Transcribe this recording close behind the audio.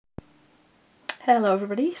Hello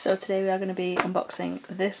everybody, so today we are going to be unboxing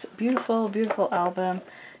this beautiful, beautiful album.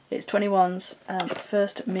 It's 21's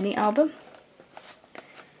first mini album.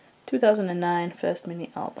 2009 first mini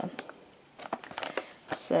album.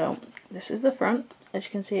 So this is the front. As you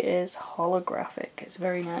can see, it is holographic. It's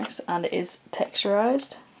very nice and it is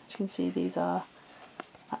texturized. As you can see, these are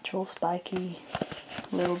actual spiky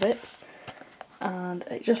little bits and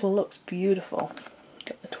it just looks beautiful.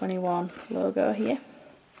 Got the 21 logo here.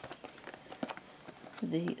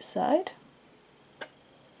 The side.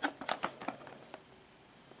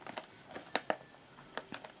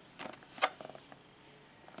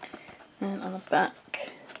 And on the back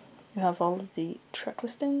you have all of the track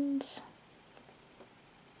listings.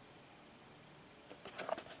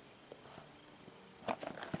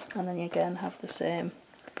 And then you again have the same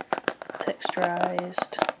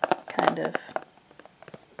texturized kind of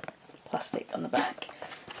plastic on the back.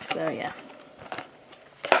 So yeah,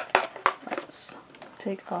 let's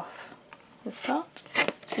take off this part. As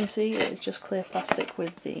you can see, it is just clear plastic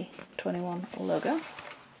with the 21 logo.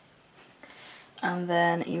 And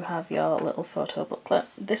then you have your little photo booklet.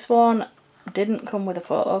 This one didn't come with a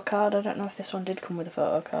photo card. I don't know if this one did come with a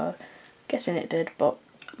photo card. I'm guessing it did, but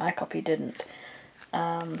my copy didn't.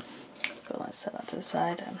 But let's set that to the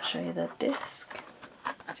side and show you the disc.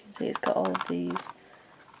 As you can see, it's got all of these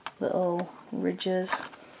little ridges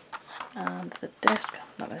and the disc. I'm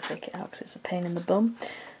not going to take it out because it's a pain in the bum.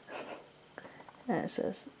 And it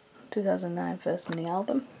says 2009 first mini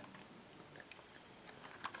album.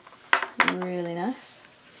 Really nice.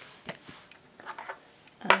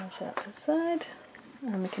 And I'll set that to the side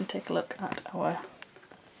and we can take a look at our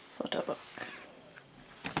photo book.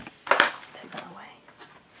 Take that away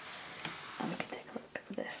and we can take a look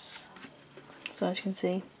at this. So as you can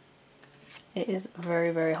see, it is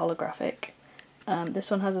very, very holographic.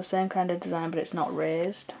 This one has the same kind of design, but it's not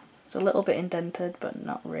raised. It's a little bit indented but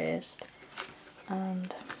not raised.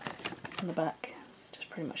 And on the back it's just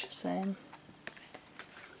pretty much the same.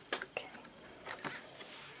 Okay.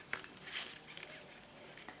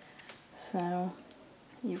 So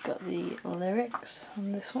you've got the lyrics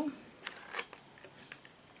on this one.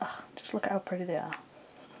 Oh, just look at how pretty they are.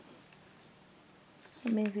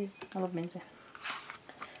 Amazing. I love Minzy.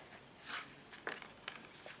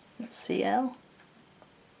 It's CL.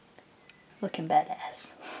 Looking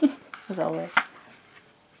badass, as always.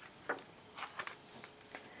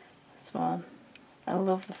 This one. I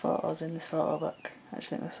love the photos in this photo book. I just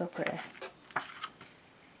think they're so pretty.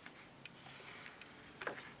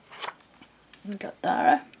 We've got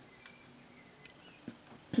Dara.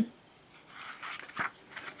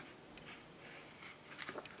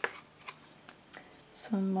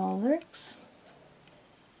 Some more lyrics.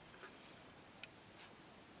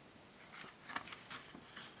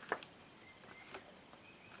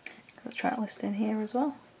 Got the track list in here as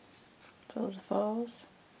well as the photos.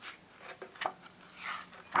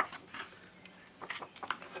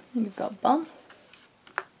 You've got Bon,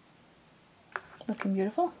 looking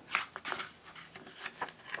beautiful.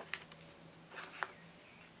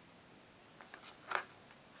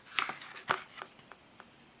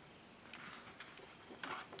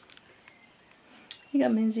 You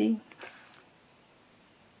got Minzy.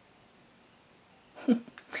 I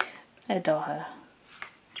adore her.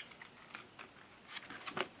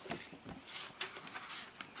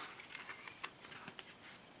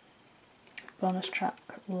 Bonus track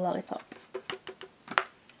Lollipop.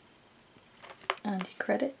 And your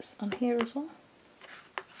credits on here as well.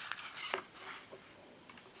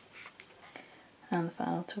 And the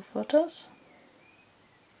final two photos.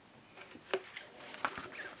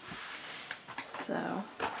 So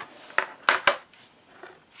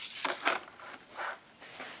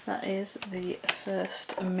that is the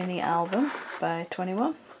first mini album by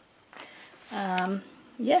 21.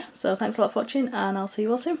 Yeah, so thanks a lot for watching and I'll see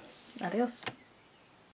you all soon. Adios.